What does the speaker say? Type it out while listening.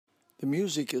The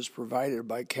music is provided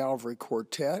by Calvary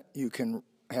Quartet. You can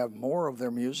have more of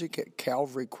their music at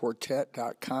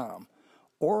calvaryquartet.com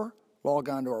or log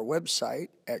on to our website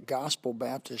at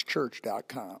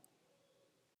gospelbaptistchurch.com.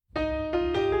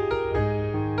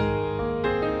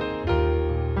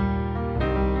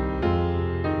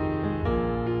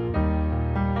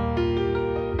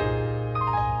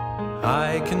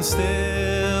 I can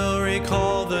still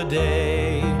recall the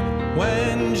day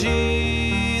when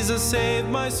Jesus saved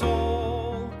my soul.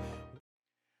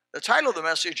 The title of the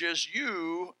message is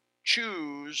You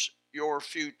Choose Your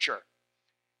Future.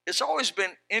 It's always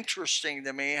been interesting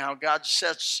to me how God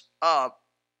sets up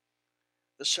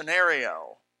the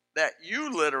scenario that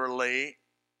you literally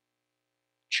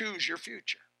choose your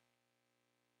future.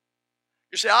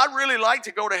 You say, I'd really like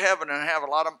to go to heaven and have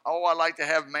I like to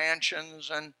have mansions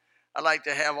and I like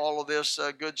to have all of this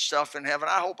good stuff in heaven.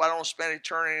 I hope I don't spend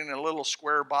eternity in a little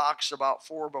square box about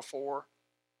 4x4.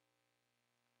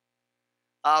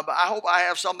 But I hope I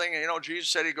have something, Jesus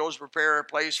said he goes to prepare a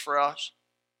place for us.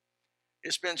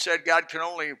 It's been said God can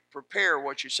only prepare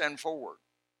what you send forward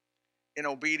in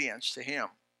obedience to him.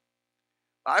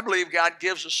 I believe God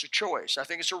gives us a choice. I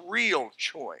think it's a real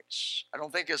choice. I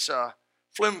don't think it's a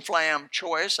flim-flam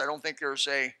choice. I don't think there's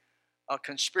a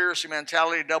conspiracy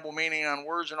mentality, double meaning on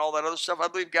words and all that other stuff. I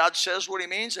believe God says what he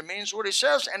means and means what he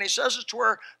says, and he says it to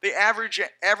where the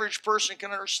average person can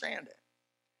understand it.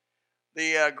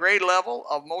 The grade level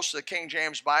of most of the King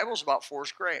James Bible is about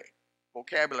 4th grade,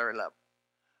 vocabulary level.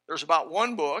 There's about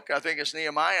one book, I think it's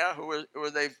Nehemiah, who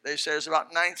they say is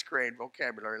about 9th grade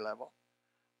vocabulary level.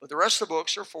 But the rest of the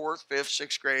books are 4th, 5th,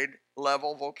 6th grade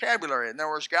level vocabulary. In other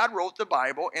words, God wrote the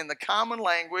Bible in the common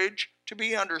language to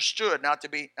be understood, not to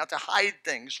hide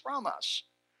things from us.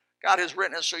 God has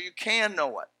written it so you can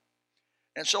know it.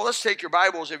 And so let's take your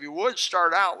Bibles, if you would,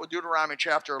 start out with Deuteronomy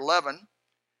chapter 11.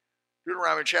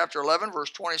 Deuteronomy chapter 11, verse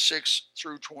 26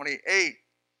 through 28.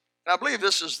 And I believe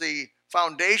this is the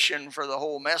foundation for the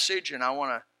whole message, and I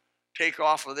want to take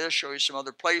off of this, show you some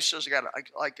other places. I got,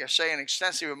 like I say, an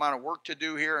extensive amount of work to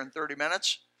do here in 30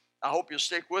 minutes. I hope you'll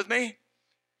stick with me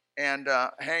and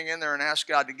hang in there and ask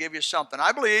God to give you something.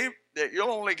 I believe that you'll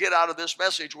only get out of this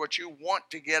message what you want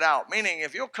to get out. Meaning,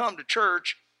 if you'll come to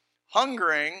church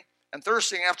hungering and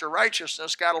thirsting after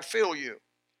righteousness, God will fill you.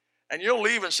 And you'll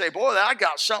leave and say, boy, I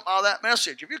got something out of that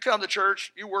message. If you come to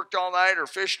church, you worked all night or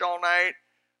fished all night,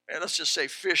 and let's just say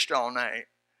fished all night,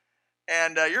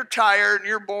 and you're tired and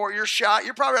you're bored, you're shot,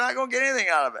 you're probably not going to get anything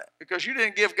out of it because you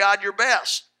didn't give God your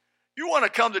best. You want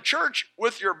to come to church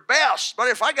with your best. But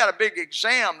if I got a big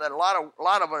exam that a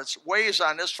lot of us weighs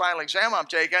on this final exam I'm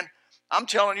taking, I'm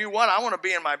telling you what, I want to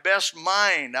be in my best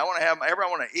mind. I want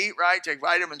to eat right, take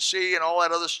vitamin C and all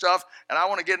that other stuff, and I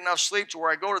want to get enough sleep to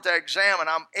where I go to that exam and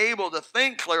I'm able to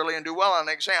think clearly and do well on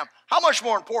the exam. How much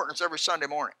more important is every Sunday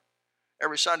morning,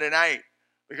 every Sunday night?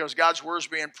 Because God's word's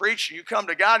being preached, and you come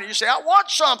to God and you say, I want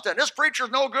something. This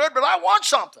preacher's no good, but I want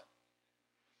something.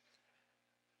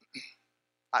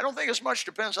 I don't think as much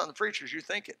depends on the preacher as you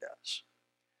think it does.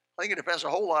 I think it depends a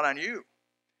whole lot on you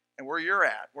and where you're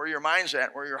at, where your mind's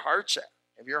at, where your heart's at.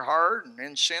 If you're hard and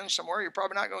in sin somewhere, you're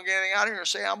probably not going to get anything out of it. You're going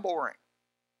to say, I'm boring.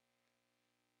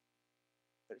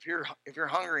 But if you're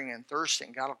hungering and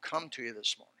thirsting, God will come to you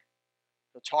this morning.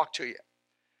 He'll talk to you.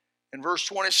 In verse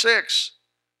 26,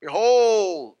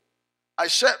 behold, I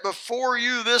set before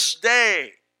you this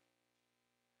day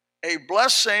a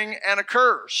blessing and a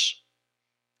curse.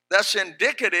 That's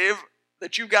indicative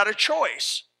that you've got a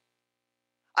choice.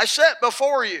 I set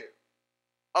before you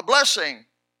a blessing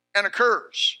and a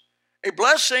curse. A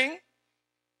blessing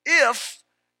if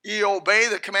ye obey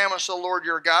the commandments of the Lord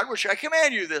your God, which I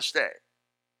command you this day.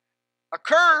 A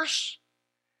curse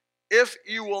if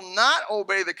you will not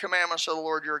obey the commandments of the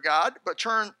Lord your God, but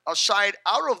turn aside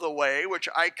out of the way, which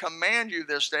I command you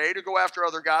this day, to go after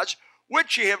other gods,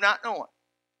 which ye have not known.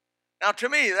 Now, to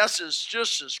me, that's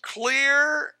just as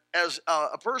clear as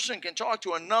a person can talk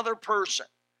to another person.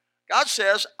 God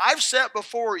says, I've set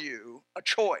before you a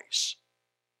choice.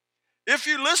 If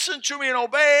you listen to me and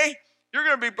obey, you're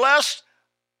going to be blessed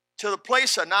to the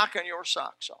place of knocking your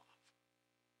socks off.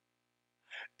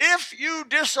 If you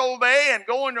disobey and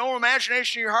go in your own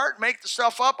imagination in your heart and make the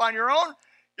stuff up on your own,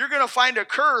 you're going to find a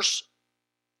curse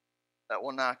that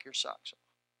will knock your socks off.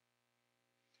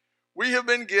 We have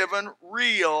been given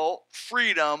real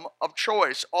freedom of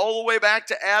choice. All the way back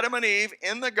to Adam and Eve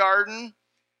in the garden.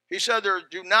 He said,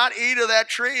 do not eat of that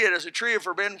tree. It is a tree of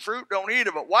forbidden fruit. Don't eat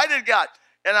of it. Why did God?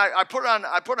 And I put on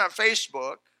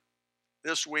Facebook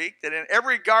this week that in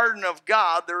every garden of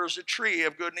God, there is a tree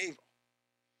of good and evil.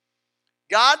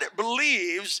 God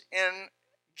believes in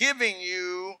giving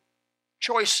you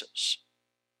choices.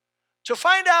 to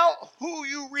find out who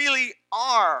you really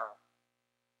are.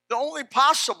 The only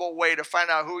possible way to find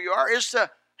out who you are is to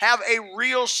have a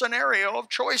real scenario of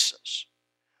choices,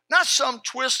 not some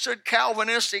twisted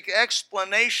Calvinistic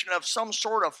explanation of some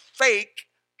sort of fake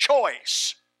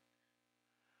choice.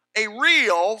 A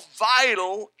real,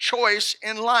 vital choice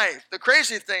in life. The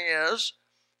crazy thing is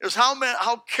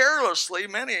how carelessly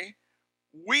many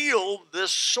wield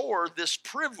this sword, this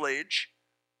privilege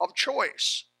of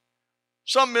choice.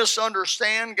 Some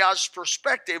misunderstand God's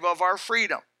perspective of our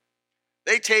freedom.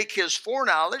 They take his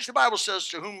foreknowledge. The Bible says,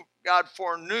 to whom God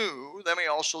foreknew, them he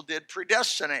also did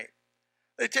predestinate.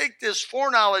 They take this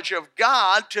foreknowledge of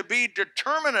God to be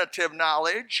determinative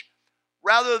knowledge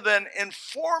rather than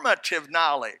informative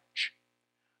knowledge.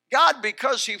 God,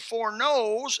 because he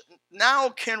foreknows, now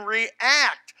can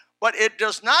react, but it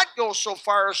does not go so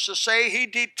far as to say he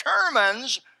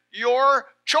determines your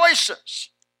choices.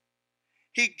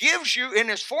 He gives you, in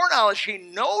his foreknowledge, he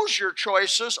knows your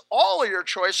choices, all of your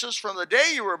choices, from the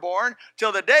day you were born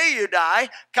till the day you die.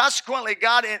 Consequently,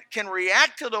 God can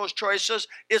react to those choices.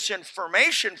 It's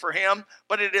information for him,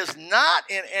 but it is not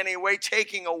in any way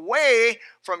taking away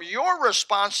from your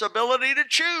responsibility to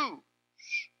choose,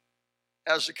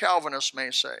 as the Calvinists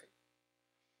may say.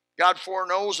 God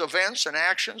foreknows events and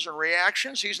actions and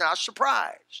reactions. He's not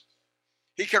surprised.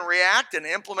 He can react and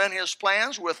implement his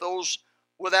plans with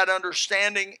that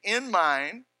understanding in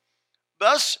mind.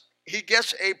 Thus, he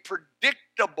gets a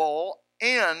predictable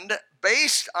end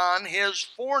based on his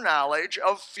foreknowledge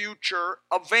of future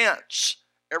events.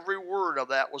 Every word of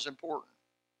that was important.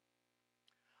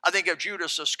 I think of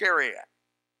Judas Iscariot,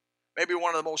 maybe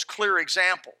one of the most clear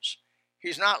examples.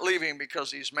 He's not leaving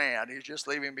because he's mad. He's just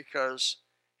leaving because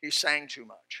he sang too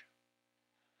much.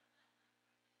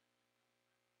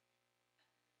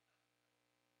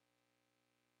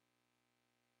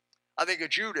 I think of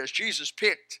Judas. Jesus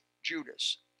picked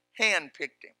Judas,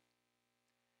 handpicked him.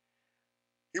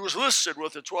 He was listed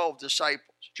with the 12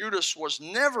 disciples. Judas was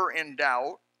never in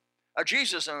doubt.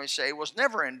 Jesus, let me say, was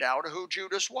never in doubt of who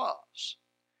Judas was.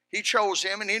 He chose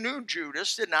him, and he knew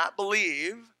Judas did not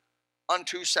believe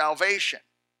unto salvation.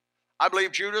 I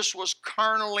believe Judas was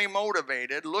carnally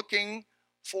motivated, looking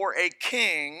for a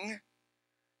king,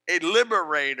 a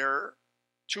liberator,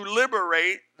 to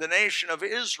liberate the nation of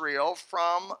Israel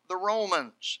from the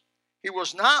Romans. He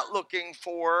was not looking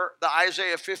for the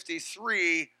Isaiah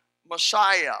 53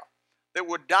 Messiah that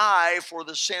would die for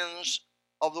the sins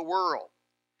of the world.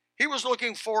 He was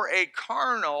looking for a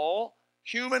carnal,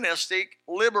 humanistic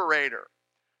liberator.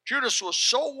 Judas was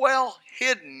so well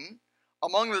hidden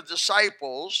among the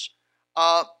disciples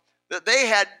that they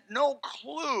had no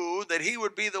clue that he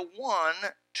would be the one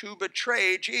to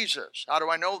betray Jesus. How do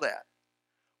I know that?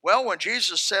 Well, when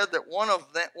Jesus said that when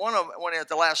at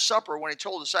the Last Supper, when he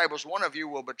told the disciples, one of you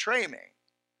will betray me,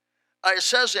 it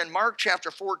says in Mark chapter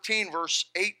 14, verse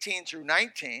 18 through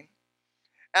 19,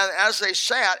 and as they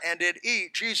sat and did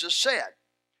eat, Jesus said,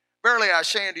 verily I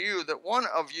say unto you that one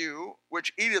of you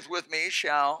which eateth with me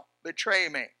shall betray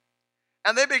me.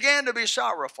 And they began to be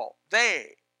sorrowful.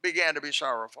 They began to be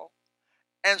sorrowful,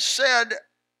 and said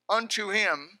unto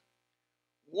him,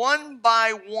 one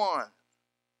by one.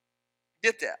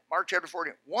 Get that, Mark chapter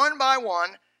 14. One by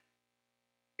one,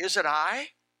 is it I?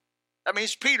 That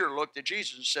means Peter looked at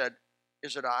Jesus and said,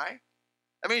 is it I?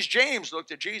 That means James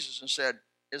looked at Jesus and said,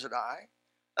 is it I?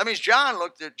 That means John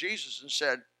looked at Jesus and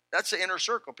said, that's the inner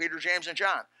circle, Peter, James, and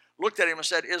John. Looked at him and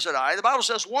said, is it I? The Bible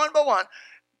says one by one.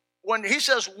 When he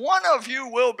says, one of you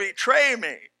will betray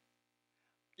me,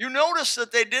 you notice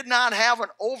that they did not have an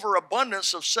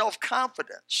overabundance of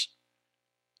self-confidence,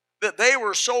 that they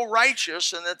were so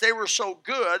righteous and that they were so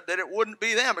good that it wouldn't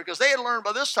be them, because they had learned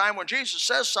by this time when Jesus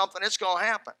says something, it's going to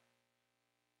happen.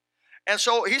 And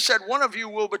so he said, one of you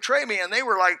will betray me. And they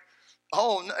were like,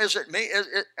 oh, is it me?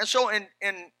 And so in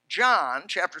John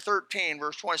chapter 13,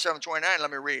 verse 27, 29,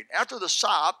 let me read. After the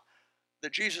sop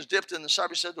that Jesus dipped in the sop,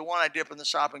 he said, the one I dip in the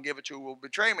sop and give it to will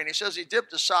betray me. And he says he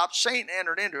dipped the sop, Satan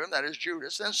entered into him, that is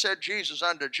Judas. Then said Jesus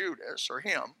unto Judas, or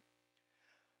him,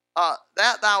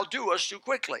 that thou doest too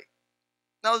quickly.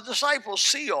 Now the disciples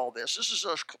see all this.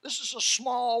 This is a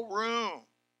small room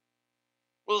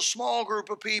with a small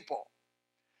group of people.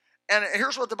 And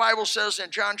here's what the Bible says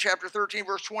in John chapter 13,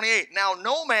 verse 28. Now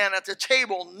no man at the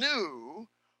table knew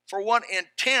for what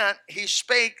intent he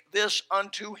spake this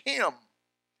unto him.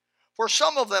 For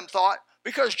some of them thought,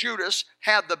 because Judas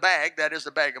had the bag, that is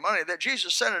the bag of money, that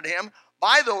Jesus said unto him,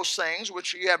 buy those things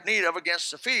which you have need of against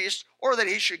the feast, or that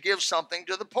he should give something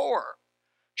to the poor.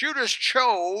 Judas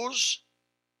chose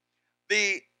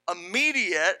the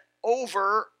immediate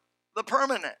over the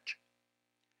permanent.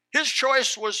 His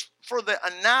choice was for the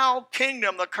now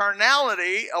kingdom, the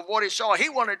carnality of what he saw. He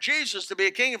wanted Jesus to be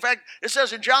a king. In fact, it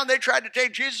says in John, they tried to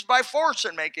take Jesus by force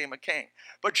and make him a king.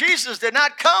 But Jesus did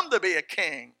not come to be a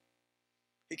king.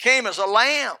 He came as a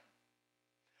lamb.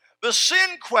 The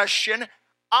sin question,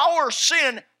 our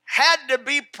sin had to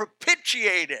be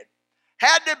propitiated,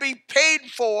 had to be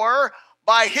paid for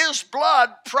by his blood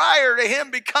prior to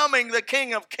him becoming the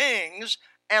King of Kings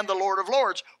and the Lord of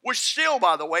Lords, which still,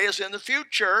 by the way, is in the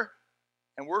future.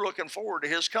 And we're looking forward to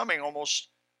his coming. Almost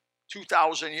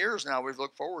 2,000 years now we've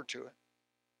looked forward to it.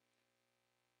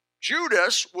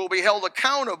 Judas will be held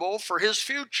accountable for his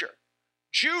future.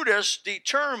 Judas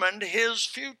determined his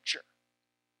future.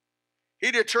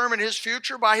 He determined his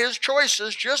future by his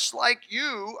choices, just like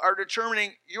you are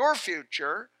determining your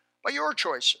future by your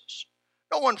choices.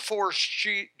 No one forced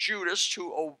Judas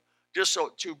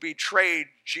to betray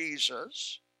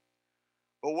Jesus.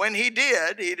 But when he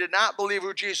did not believe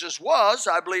who Jesus was.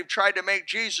 I believe tried to make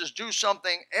Jesus do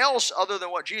something else other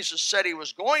than what Jesus said he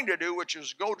was going to do, which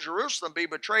was go to Jerusalem, be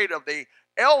betrayed of the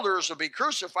elders, and be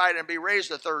crucified and be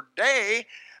raised the third day.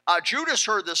 Judas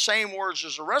heard the same words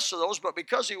as the rest of those, but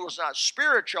because he was not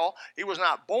spiritual, he was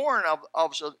not born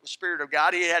of the Spirit of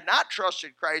God, he had not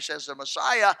trusted Christ as the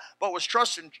Messiah, but was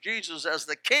trusting Jesus as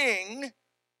the King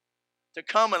to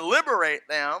come and liberate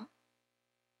them.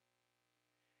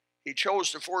 He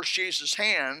chose to force Jesus'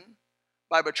 hand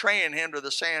by betraying him to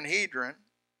the Sanhedrin,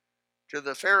 to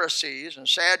the Pharisees and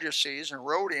Sadducees and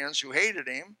Herodians who hated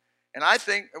him. And I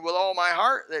think with all my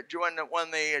heart that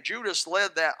when Judas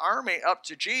led that army up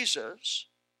to Jesus,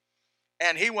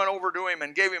 and he went over to him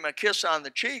and gave him a kiss on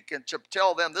the cheek and to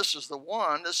tell them this is the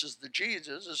one, this is the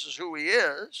Jesus, this is who he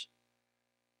is.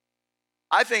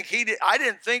 I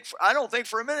don't think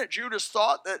for a minute Judas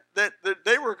thought that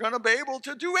they were going to be able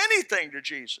to do anything to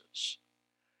Jesus.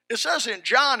 It says in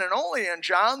John, and only in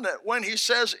John, that when he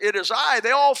says, "It is I,"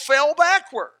 they all fell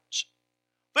backwards.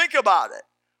 Think about it.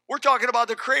 We're talking about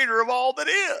the creator of all that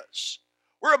is.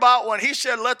 We're about when he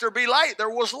said, "Let there be light," there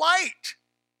was light.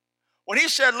 When he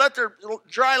said, "Let there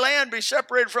dry land be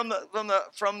separated from the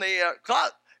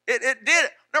cloud," it did.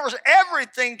 In other words,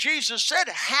 everything Jesus said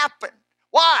happened.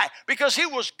 Why? Because he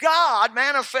was God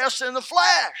manifest in the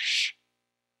flesh.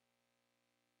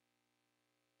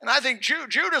 And I think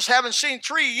Judas, having seen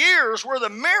 3 years worth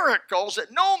of miracles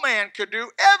that no man could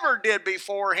do, ever did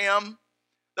before him,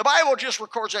 the Bible just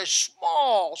records a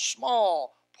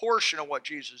small portion of what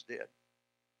Jesus did.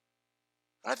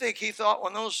 I think he thought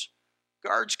when those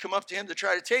guards come up to him to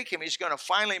try to take him, he's going to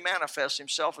finally manifest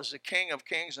himself as the King of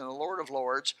Kings and the Lord of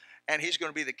Lords, and he's going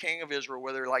to be the King of Israel,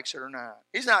 whether he likes it or not.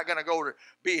 He's not going to go to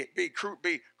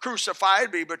be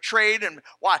crucified, be betrayed, and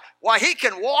why he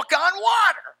can walk on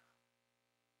water.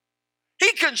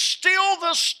 He can still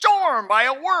the storm by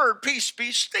a word, "Peace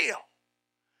be still."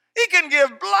 He can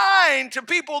give he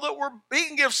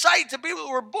can give sight to people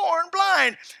that were born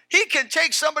blind. He can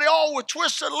take somebody all with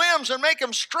twisted limbs and make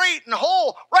them straight and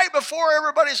whole right before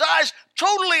everybody's eyes.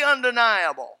 Totally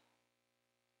undeniable.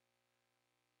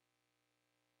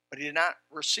 But he did not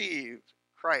receive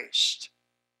Christ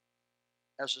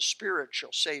as a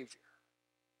spiritual Savior,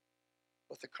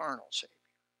 but the carnal Savior.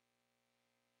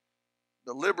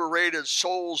 The liberated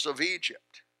souls of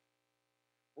Egypt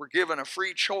were given a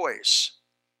free choice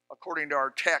according to our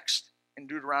text in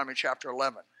Deuteronomy chapter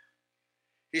 11.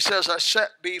 He says, "I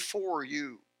set before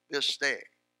you this day."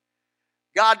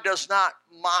 God does not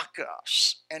mock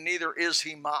us, and neither is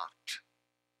he mocked.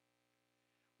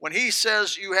 When he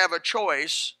says you have a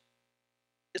choice,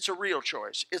 it's a real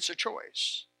choice. It's a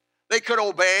choice. They could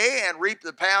obey and reap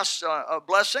the past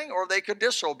blessing, or they could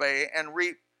disobey and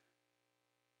reap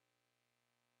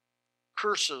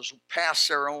curses past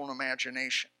their own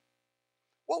imagination.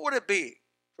 What would it be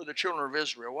for the children of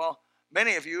Israel? Well,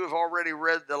 many of you have already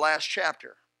read the last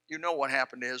chapter. You know what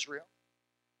happened to Israel.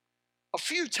 A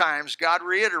few times God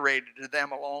reiterated to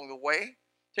them along the way.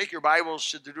 Take your Bibles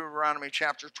to Deuteronomy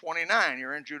chapter 29.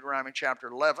 You're in Deuteronomy chapter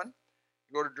 11.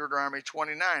 You go to Deuteronomy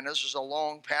 29. This is a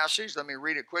long passage. Let me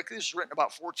read it quickly. This is written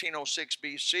about 1406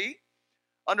 BC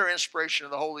under inspiration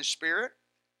of the Holy Spirit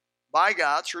by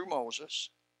God through Moses.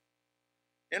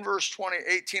 In verse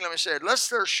 18, let me say, "Lest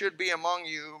there should be among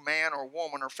you man or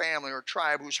woman or family or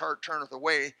tribe whose heart turneth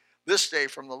away this day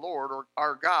from the Lord or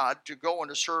our God to go and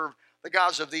to serve the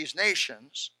gods of these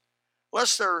nations,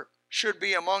 lest there should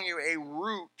be among you a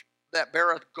root that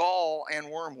beareth gall and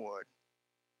wormwood.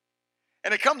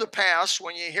 And it come to pass,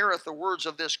 when ye heareth the words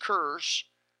of this curse,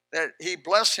 that he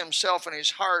bless himself in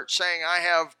his heart, saying, I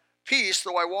have peace,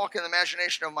 though I walk in the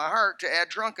imagination of my heart, to add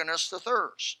drunkenness to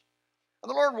thirst. And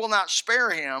the Lord will not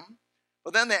spare him,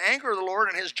 But then the anger of the Lord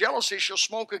and his jealousy shall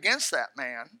smoke against that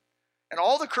man, and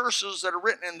all the curses that are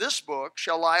written in this book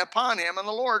shall lie upon him, and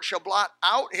the Lord shall blot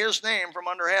out his name from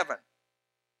under heaven.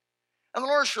 And the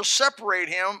Lord shall separate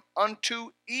him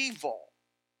unto evil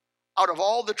out of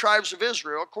all the tribes of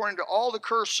Israel, according to all the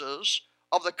curses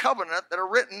of the covenant that are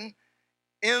written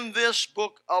in this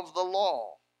book of the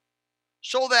law,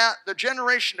 so that the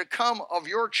generation to come of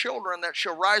your children that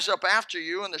shall rise up after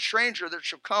you, and the stranger that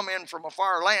shall come in from a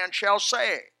far land, shall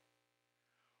say,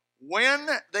 when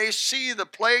they see the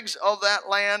plagues of that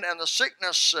land and the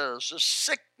sicknesses,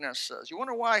 you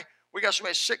wonder why we got so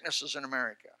many sicknesses in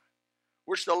America,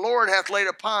 which the Lord hath laid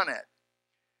upon it.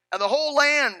 And the whole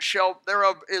land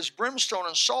thereof is brimstone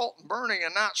and salt and burning,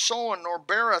 and not sowing, nor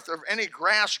beareth of any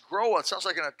grass groweth. Sounds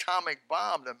like an atomic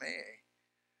bomb to me.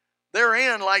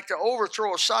 Therein, like the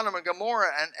overthrow of Sodom and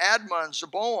Gomorrah and Admah and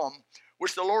Zeboam,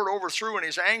 which the Lord overthrew in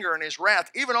his anger and his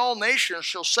wrath, even all nations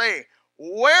shall say,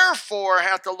 wherefore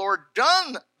hath the Lord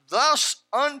done thus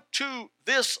unto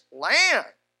this land?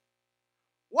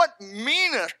 What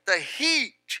meaneth the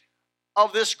heat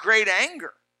of this great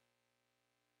anger?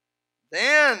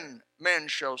 Then men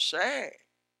shall say,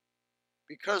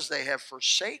 because they have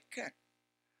forsaken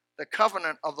the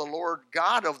covenant of the Lord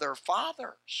God of their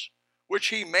fathers, which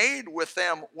he made with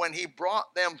them when he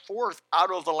brought them forth out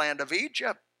of the land of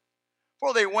Egypt.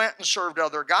 For they went and served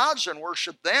other gods and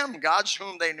worshipped them, gods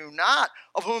whom they knew not,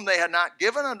 of whom they had not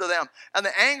given unto them. And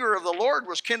the anger of the Lord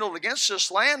was kindled against this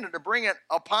land, and to bring it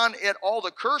upon it all the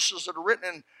curses that are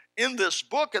written in this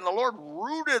book. And the Lord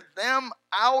rooted them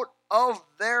out of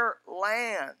their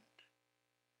land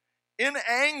in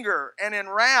anger and in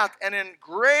wrath and in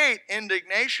great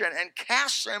indignation, and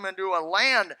cast them into a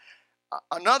land,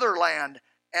 another land,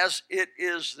 as it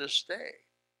is this day.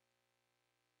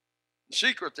 The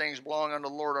secret things belong unto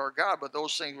the Lord our God, but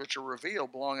those things which are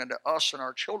revealed belong unto us and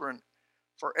our children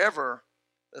forever,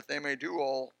 that they may do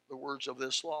all the words of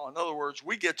this law. In other words,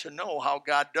 we get to know how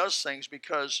God does things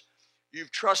because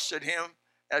you've trusted him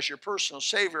as your personal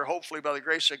Savior. Hopefully, by the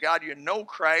grace of God, you know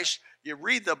Christ, you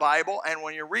read the Bible, and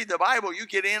when you read the Bible, you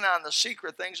get in on the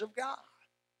secret things of God.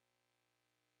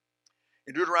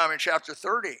 In Deuteronomy chapter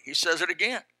 30, he says it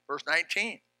again, verse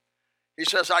 19. He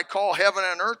says, I call heaven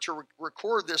and earth to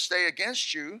record this day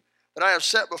against you, that I have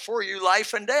set before you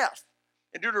life and death.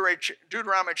 In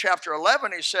Deuteronomy chapter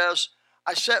 11, he says,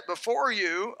 I set before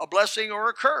you a blessing or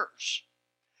a curse.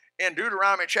 In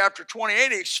Deuteronomy chapter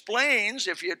 28, he explains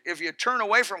if you turn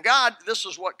away from God, this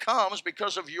is what comes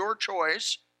because of your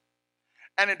choice.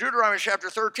 And in Deuteronomy chapter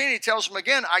 13, he tells them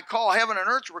again, I call heaven and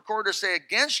earth to record this day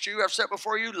against you. I've set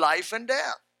before you life and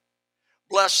death,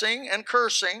 blessing and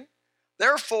cursing.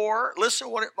 Therefore, listen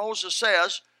to what Moses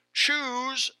says,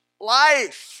 choose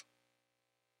life.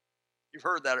 You've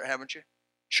heard that, haven't you?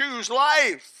 Choose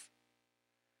life,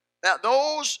 that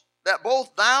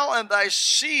both thou and thy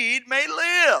seed may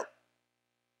live.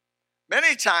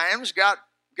 Many times God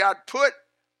put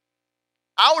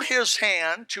out his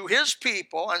hand to his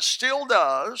people, and still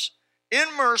does, in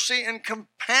mercy and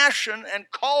compassion, and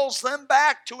calls them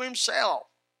back to himself.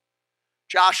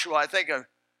 Joshua, I think of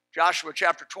Joshua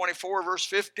chapter 24, verse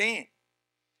 15.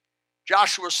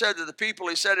 Joshua said to the people,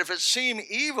 he said, if it seem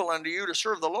evil unto you to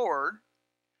serve the Lord,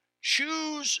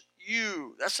 choose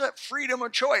you. That's that freedom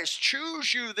of choice.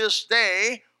 Choose you this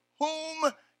day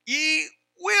whom ye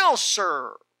will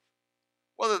serve.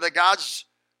 Whether the gods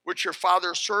which your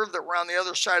fathers served that were on the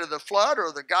other side of the flood,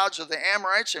 or the gods of the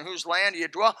Amorites in whose land ye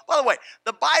dwell. By the way,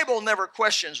 the Bible never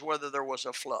questions whether there was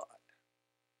a flood.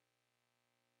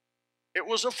 It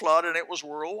was a flood, and it was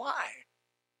worldwide.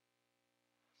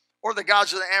 Or the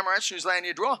gods of the Amorites whose land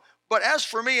you dwell. But as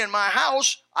for me and my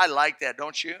house, I like that,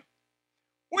 don't you?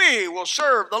 We will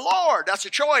serve the Lord. That's a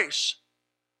choice.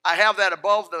 I have that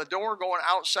above the door going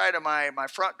outside of my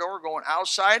front door going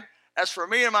outside. As for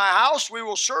me and my house, we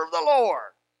will serve the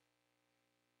Lord.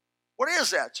 What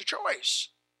is that? It's a choice.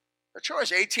 A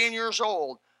choice. 18 years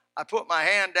old, I put my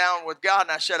hand down with God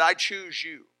and I said, I choose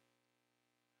you.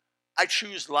 I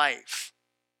choose life.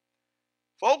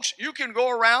 Folks, you can go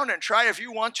around and try if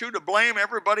you want to blame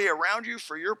everybody around you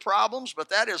for your problems, but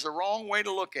that is the wrong way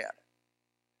to look at it.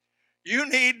 You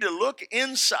need to look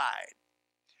inside,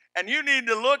 and you need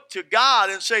to look to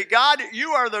God and say, God,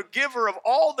 you are the giver of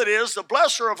all that is, the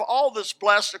blesser of all that's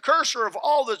blessed, the curser of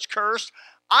all that's cursed.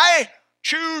 I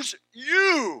choose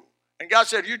you. And God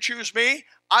said, you choose me,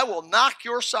 I will knock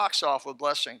your socks off with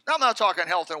blessings. Now, I'm not talking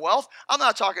health and wealth. I'm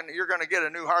not talking you're going to get a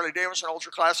new Harley Davidson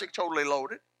Ultra Classic totally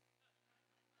loaded.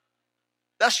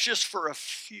 That's just for a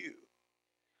few.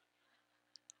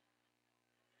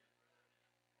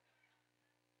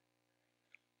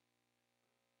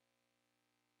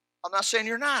 I'm not saying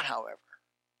you're not, however.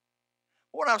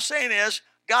 What I'm saying is,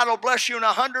 God will bless you in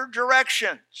 100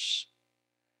 directions.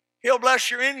 He'll bless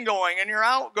your ingoing and your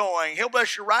outgoing. He'll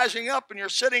bless your rising up and your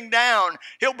sitting down.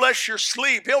 He'll bless your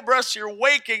sleep. He'll bless your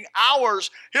waking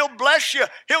hours. He'll bless you.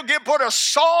 He'll put a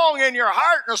song in your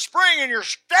heart and a spring in your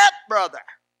step, brother.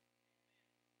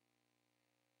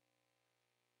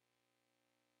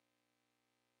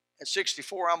 At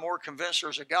 64, I'm more convinced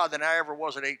there's a God than I ever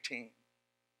was at 18.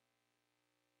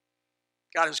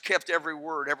 God has kept every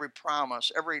word, every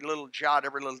promise, every little jot,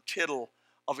 every little tittle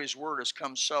of his word has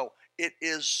come so. It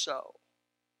is so.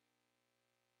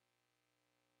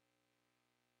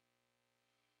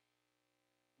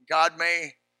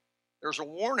 There's a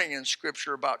warning in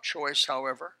Scripture about choice,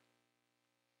 however.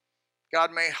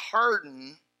 God may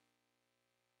harden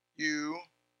you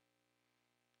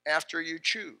after you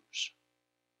choose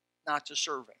not to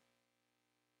serve him.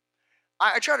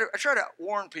 I try to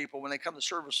warn people when they come to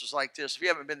services like this. If you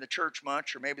haven't been to church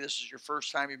much, or maybe this is your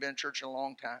first time you've been to church in a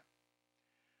long time,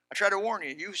 I try to warn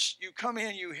you. You come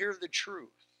in, you hear the truth.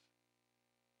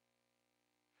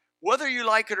 Whether you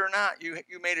like it or not, you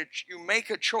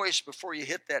make a choice before you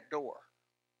hit that door.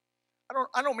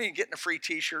 I don't mean getting a free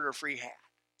T-shirt or a free hat,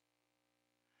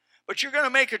 but you're going to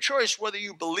make a choice whether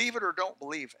you believe it or don't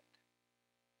believe it.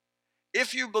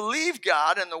 If you believe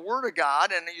God and the Word of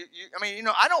God, and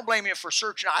I don't blame you for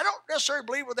searching. I don't necessarily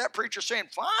believe what that preacher's saying.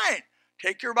 Fine,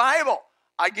 take your Bible.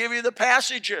 I give you the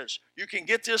passages. You can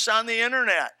get this on the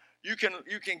internet. You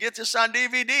can get this on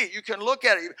DVD. You can look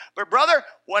at it. But brother,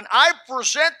 when I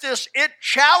present this, it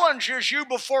challenges you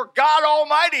before God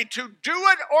Almighty to do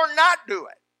it or not do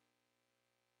it.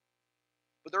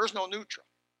 But there is no neutral.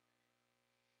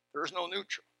 There is no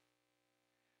neutral.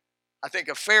 I think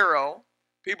of Pharaoh.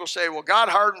 People say, well, God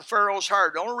hardened Pharaoh's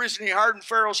heart. The only reason he hardened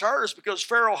Pharaoh's heart is because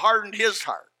Pharaoh hardened his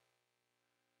heart.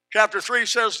 Chapter 3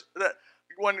 says that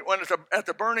when at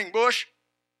the burning bush,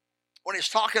 when he's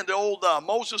talking to old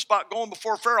Moses about going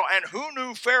before Pharaoh, and who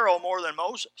knew Pharaoh more than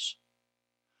Moses?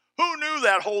 Who knew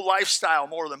that whole lifestyle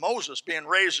more than Moses, being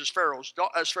raised as Pharaoh's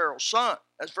son,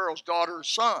 as Pharaoh's daughter's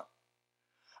son?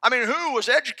 I mean, who was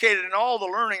educated in all the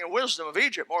learning and wisdom of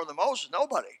Egypt more than Moses?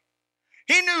 Nobody.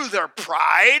 He knew their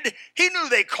pride. He knew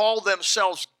they called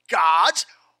themselves gods.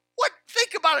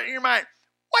 Think about it in your mind.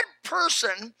 What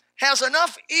person has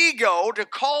enough ego to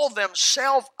call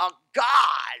themselves a god?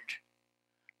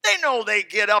 They know they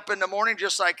get up in the morning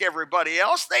just like everybody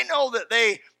else. They know that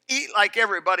they eat like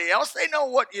everybody else. They know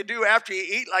what you do after you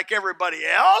eat like everybody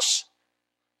else.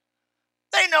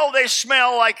 They know they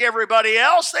smell like everybody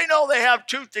else. They know they have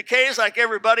tooth decays like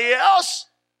everybody else.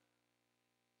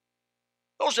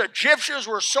 Those Egyptians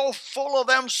were so full of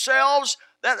themselves,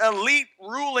 that elite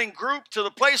ruling group, to the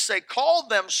place they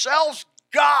called themselves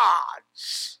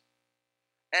gods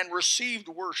and received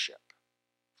worship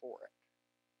for it.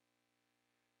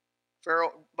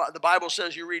 Pharaoh, the Bible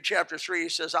says, you read chapter 3, he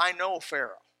says, I know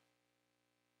Pharaoh.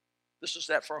 This is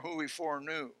that for whom he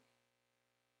foreknew,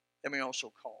 them he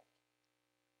also called.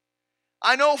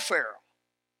 I know Pharaoh,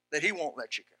 that he won't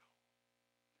let you go.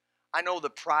 I know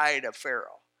the pride of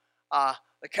Pharaoh.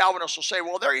 The Calvinists will say,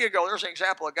 well, there you go. There's an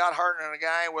example of God hardening a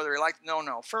guy, whether he liked it.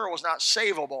 No. Pharaoh was not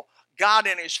savable. God,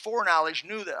 in his foreknowledge,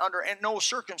 knew that under no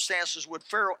circumstances would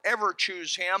Pharaoh ever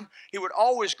choose him. He would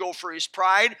always go for his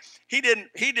pride. He didn't.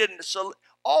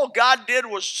 All God did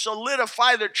was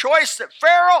solidify the choice that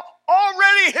Pharaoh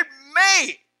already had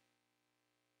made.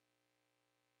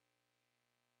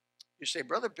 You say,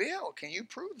 Brother Bill, can you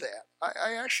prove that?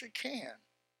 I actually can.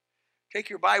 Take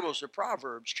your Bibles to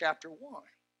Proverbs chapter 1.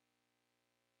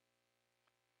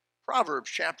 Proverbs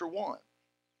chapter 1.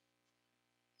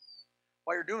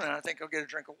 While you're doing that, I think I'll get a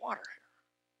drink of water here.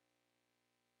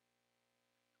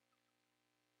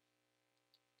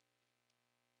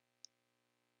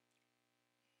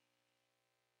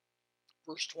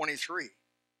 Verse 23.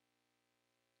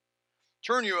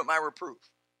 Turn you at my reproof.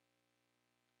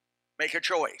 Make a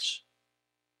choice.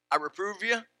 I reprove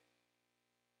you.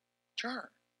 Turn.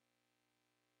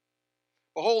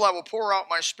 Behold, I will pour out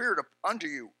my spirit unto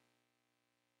you.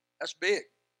 That's big.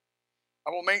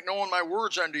 I will make known my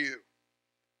words unto you.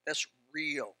 That's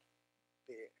real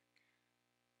big.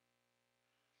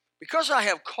 Because I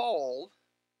have called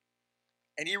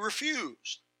and ye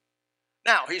refused.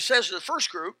 Now, he says to the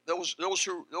first group, those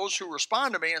who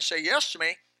respond to me and say yes to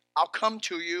me, I'll come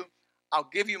to you. I'll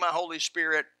give you my Holy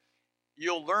Spirit.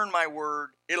 You'll learn my word.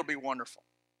 It'll be wonderful.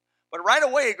 But right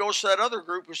away, he goes to that other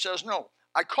group who says, no,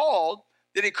 I called.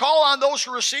 Did he call on those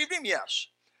who received him? Yes.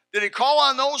 Did he call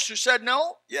on those who said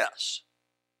no? Yes.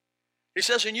 He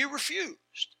says, and you refused.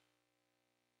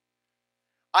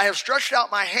 I have stretched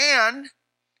out my hand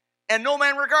and no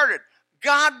man regarded.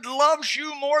 God loves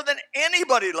you more than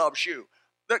anybody loves you.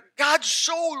 That God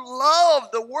so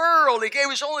loved the world, he gave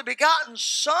his only begotten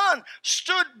son,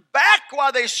 stood back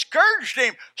while they scourged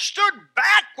him, stood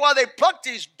back while they plucked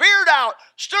his beard out,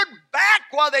 stood back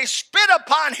while they spit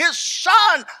upon his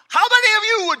son. How many of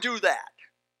you would do that?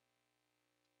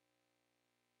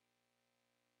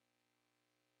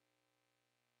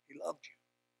 He loved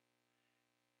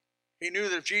you. He knew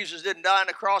that if Jesus didn't die on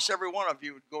the cross, every one of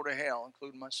you would go to hell,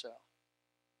 including myself.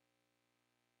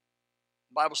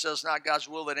 The Bible says it's not God's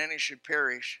will that any should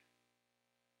perish,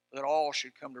 but that all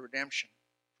should come to redemption.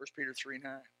 1 Peter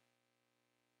 3:9.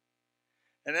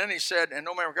 And then he said, and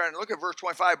no man regarded, look at verse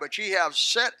 25, but ye have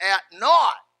set at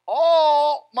naught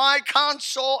all my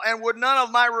counsel and would none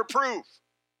of my reproof.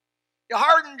 You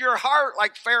hardened your heart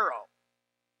like Pharaoh.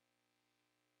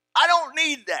 I don't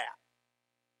need that.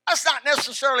 That's not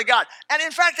necessarily God. And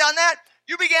in fact, on that,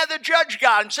 you began to judge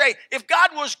God and say, if God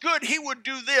was good, he would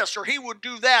do this or he would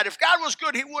do that. If God was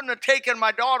good, he wouldn't have taken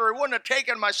my daughter. He wouldn't have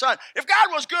taken my son. If God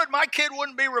was good, my kid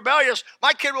wouldn't be rebellious.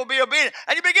 My kid will be obedient.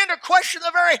 And you begin to question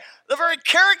the very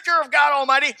character of God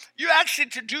Almighty. You actually,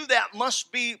 to do that,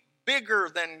 must be bigger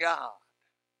than God.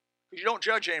 Because you don't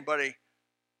judge anybody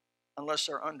unless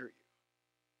they're under you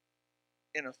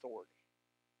in authority.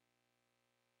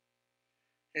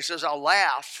 He says, I'll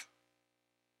laugh.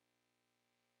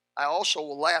 I also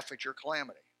will laugh at your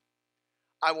calamity.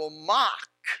 I will mock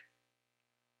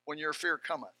when your fear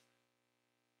cometh.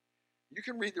 You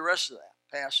can read the rest of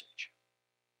that passage.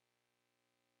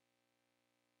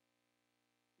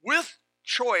 With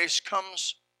choice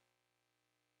comes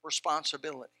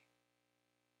responsibility.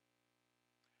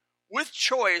 With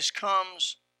choice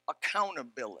comes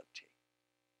accountability.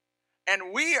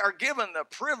 And we are given the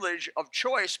privilege of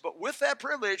choice, but with that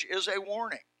privilege is a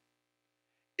warning.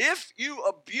 If you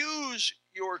abuse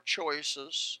your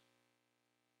choices,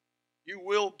 you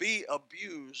will be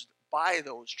abused by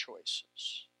those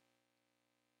choices.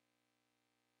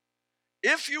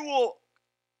 If you will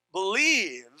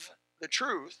believe the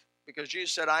truth, because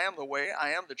Jesus said, I am the way,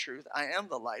 I am the truth, I am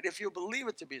the light. If you believe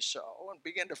it to be so and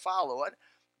begin to follow it,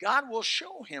 God will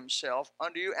show himself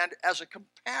unto you, and as a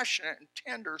compassionate and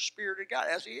tender spirited God,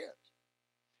 as he is.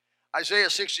 Isaiah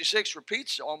 66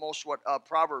 repeats almost what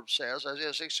Proverbs says.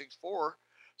 Isaiah 66:4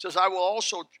 says, I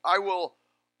also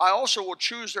will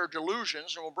choose their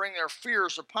delusions and will bring their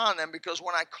fears upon them, because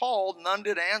when I called, none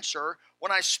did answer.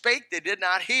 When I spake, they did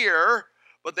not hear,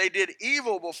 but they did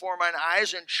evil before mine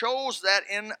eyes and chose that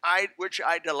in which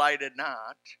I delighted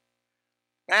not.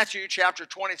 Matthew chapter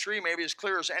 23, maybe as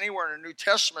clear as anywhere in the New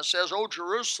Testament, says, O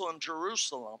Jerusalem,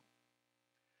 Jerusalem,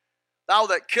 thou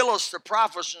that killest the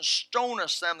prophets and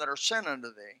stonest them that are sent unto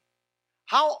thee,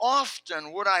 how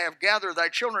often would I have gathered thy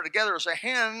children together as a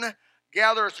hen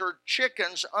gathereth her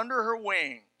chickens under her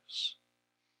wings?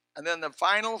 And then the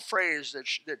final phrase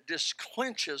that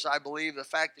disclinches, I believe, the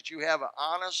fact that you have an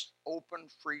honest, open,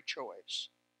 free choice.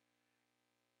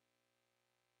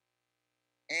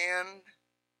 And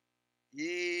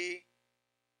ye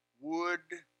would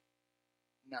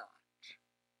not.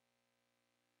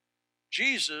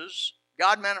 Jesus,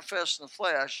 God manifest in the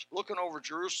flesh, looking over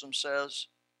Jerusalem, says,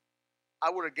 I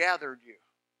would have gathered you.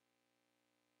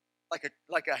 Like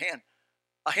a hen.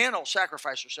 A hen will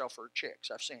sacrifice herself for her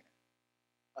chicks. I've seen it.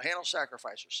 A hen will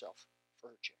sacrifice herself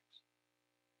for her chicks.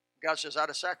 God says, I'd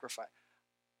have sacrificed.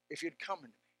 If you'd come into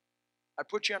me, I'd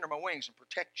put you under my wings and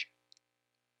protect you.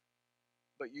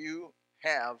 But you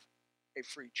have a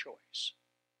free choice.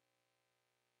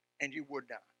 And you would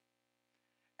not.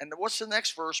 And what's the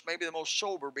next verse? Maybe the most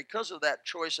sober. Because of that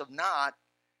choice of not,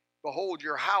 behold,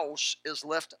 your house is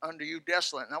left unto you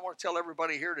desolate. And I want to tell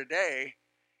everybody here today,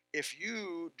 if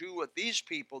you do what these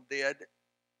people did,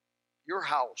 your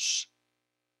house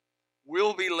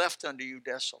will be left unto you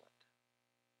desolate.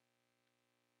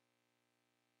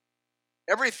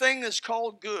 Everything that's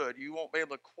called good, you won't be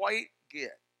able to quite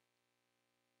get.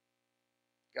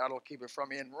 God will keep it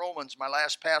from you. In Romans, my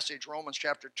last passage, Romans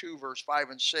chapter 2, verse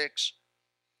 5 and 6.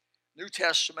 New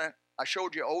Testament, I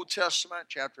showed you Old Testament,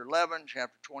 chapter 11,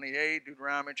 chapter 28,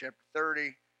 Deuteronomy chapter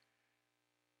 30,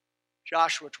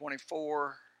 Joshua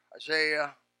 24,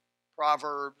 Isaiah,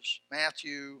 Proverbs,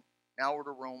 Matthew. Now we're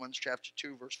to Romans chapter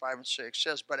 2, verse 5 and 6. It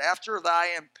says, but after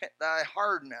thy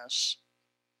hardness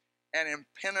and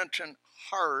impenitent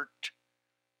heart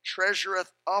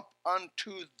treasureth up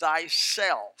unto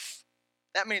thyself.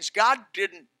 That means God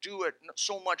didn't do it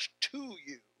so much to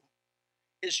you,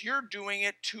 as you're doing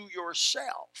it to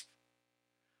yourself.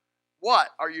 What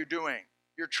are you doing?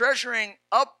 You're treasuring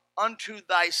up unto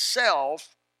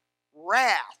thyself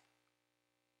wrath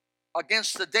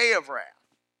against the day of wrath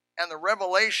and the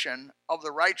revelation of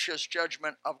the righteous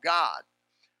judgment of God,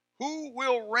 who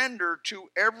will render to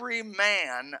every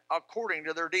man according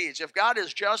to their deeds. If God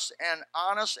is just and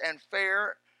honest and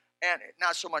fair, and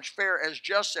not so much fair as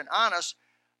just and honest,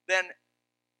 then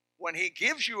when he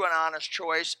gives you an honest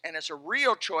choice and it's a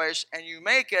real choice and you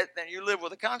make it, then you live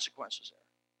with the consequences there.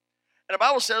 And the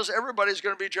Bible says everybody's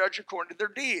going to be judged according to their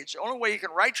deeds. The only way you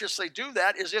can righteously do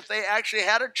that is if they actually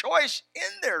had a choice in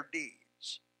their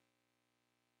deeds.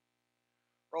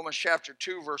 Romans chapter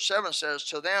 2 verse 7 says,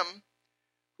 to them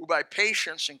who by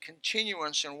patience and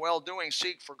continuance in well-doing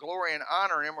seek for glory and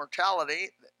honor and immortality,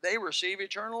 they receive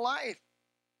eternal life.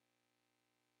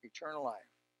 Eternal life.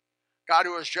 God,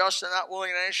 who is just and not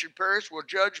willing that any should perish, will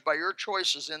judge by your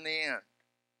choices in the end.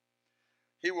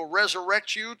 He will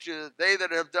resurrect you to they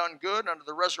that have done good unto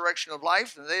the resurrection of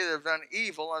life, and they that have done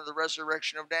evil unto the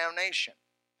resurrection of damnation.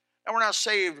 Now, we're not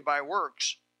saved by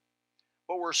works,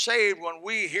 but we're saved when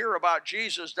we hear about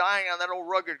Jesus dying on that old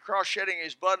rugged cross, shedding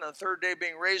his blood, and the third day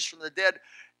being raised from the dead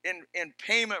in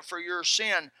payment for your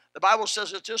sin. The Bible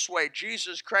says it this way: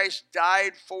 Jesus Christ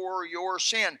died for your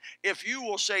sin. If you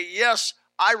will say, yes,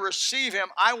 I receive him,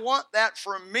 I want that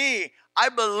for me, I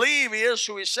believe he is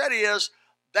who he said he is,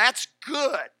 that's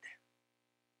good.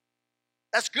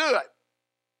 That's good.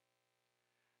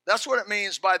 That's what it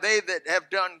means by they that have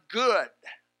done good.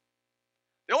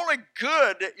 The only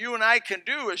good that you and I can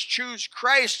do is choose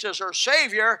Christ as our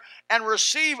Savior and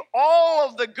receive all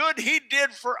of the good he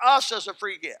did for us as a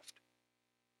free gift.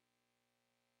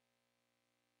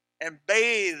 And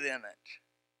bathe in it.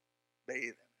 Bathe in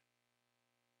it.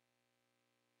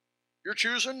 You're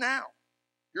choosing now.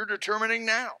 You're determining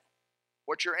now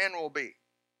what your end will be.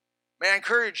 May I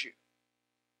encourage you?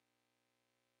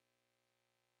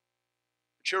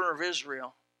 The children of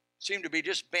Israel seem to be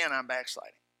just bent on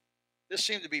backsliding. This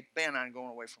seemed to be bent on going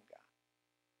away from God.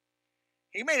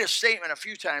 He made a statement a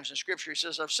few times in Scripture. He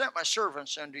says, I've sent my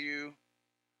servants unto you,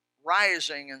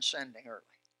 rising and sending early.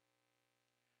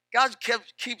 God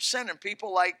keeps sending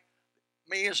people like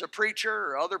me as a preacher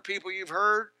or other people you've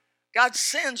heard. God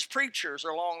sends preachers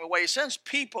along the way. He sends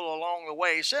people along the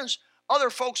way. He sends other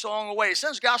folks along the way. He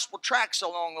sends gospel tracts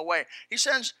along the way. He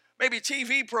sends maybe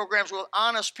TV programs with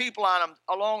honest people on them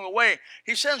along the way.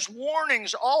 He sends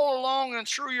warnings all along and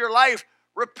through your life.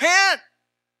 Repent.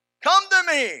 Come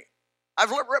to me. I've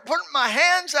put my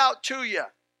hands out to you.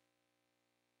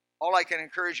 All I can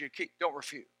encourage you to don't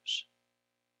refuse.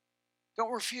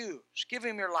 Don't refuse. Give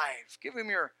him your life. Give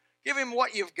him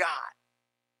what you've got.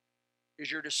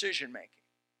 Is your decision making.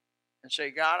 And say,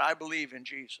 God, I believe in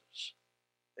Jesus.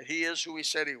 That he is who he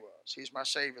said he was. He's my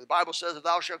Savior. The Bible says, if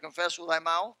thou shalt confess with thy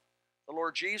mouth the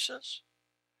Lord Jesus,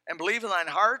 and believe in thine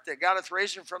heart that God hath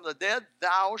raised him from the dead,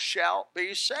 thou shalt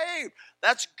be saved.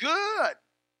 That's good.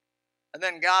 And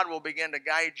then God will begin to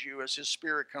guide you as his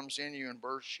Spirit comes in you and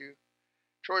births you.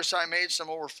 Choice I made some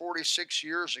over 46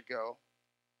 years ago,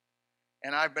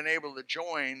 and I've been able to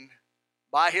join,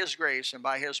 by his grace and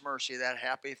by his mercy, that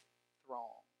happy throng.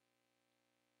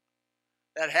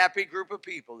 That happy group of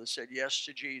people that said yes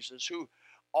to Jesus, who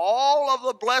all of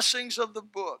the blessings of the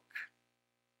book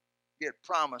get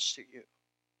promised to you.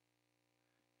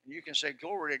 You can say,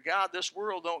 glory to God, this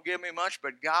world don't give me much,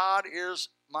 but God is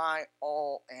my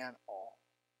all and all.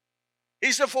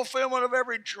 He's the fulfillment of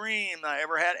every dream I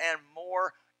ever had and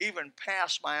more, even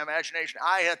past my imagination.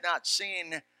 I have not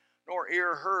seen nor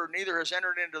ear heard, neither has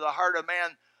entered into the heart of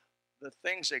man the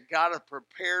things that God hath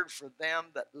prepared for them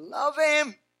that love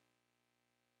him.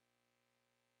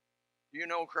 Do you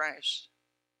know Christ?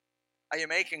 Are you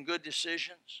making good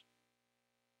decisions?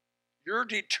 You're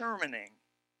determining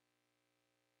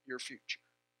your future.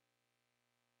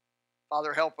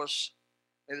 Father, help us.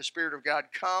 May the Spirit of God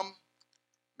come.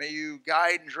 May you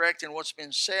guide and direct in what's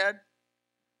been said.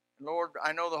 Lord,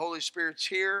 I know the Holy Spirit's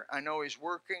here. I know he's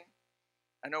working.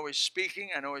 I know he's speaking.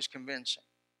 I know he's convincing.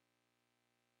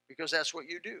 Because that's what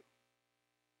you do.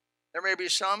 There may be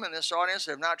some in this audience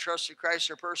that have not trusted Christ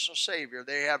their personal Savior.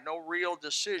 They have no real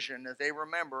decision that they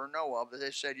remember or know of that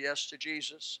they've said yes to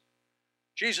Jesus.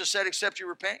 Jesus said, except you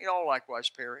repent, you all likewise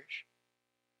perish.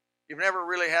 You've never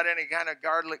really had any kind of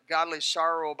godly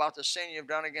sorrow about the sin you've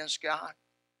done against God.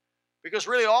 Because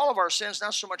really all of our sins,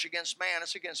 not so much against man,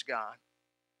 it's against God.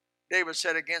 David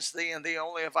said, against thee and thee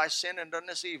only have I sinned and done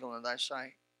this evil in thy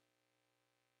sight.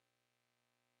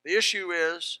 The issue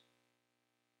is,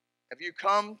 have you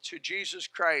come to Jesus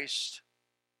Christ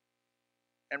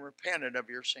and repented of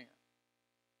your sin?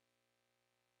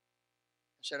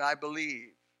 Said, I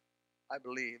believe. I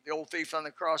believe. The old thief on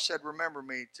the cross said, remember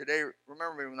me today.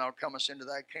 Remember me when thou comest into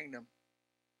thy kingdom.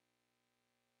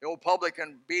 The old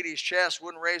publican beat his chest,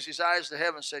 wouldn't raise his eyes to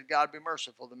heaven, said, God, be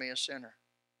merciful to me, a sinner.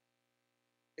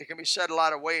 It can be said a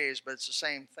lot of ways, but it's the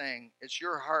same thing. It's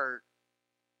your heart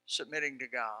submitting to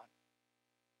God.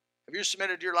 Have you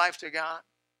submitted your life to God,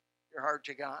 your heart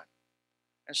to God,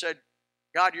 and said,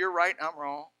 God, you're right and I'm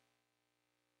wrong.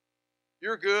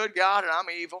 You're good, God, and I'm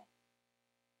evil.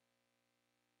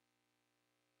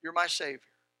 You're my Savior.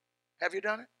 Have you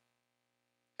done it?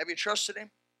 Have you trusted Him?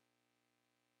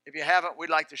 If you haven't, we'd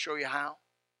like to show you how.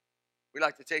 We'd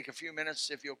like to take a few minutes.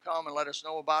 If you'll come and let us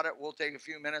know about it, we'll take a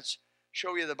few minutes,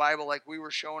 show you the Bible like we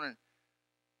were shown, and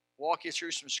walk you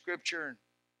through some scripture, and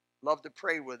love to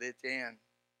pray with it at the end.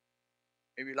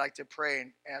 Maybe you'd like to pray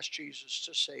and ask Jesus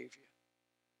to save you.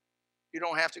 You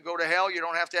don't have to go to hell. You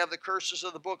don't have to have the curses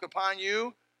of the book upon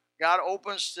you. God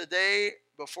opens today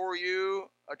before you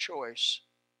a choice.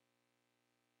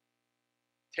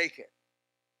 Take it.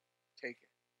 Take it.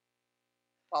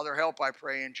 Father, help, I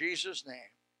pray, in Jesus' name.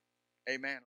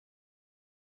 Amen.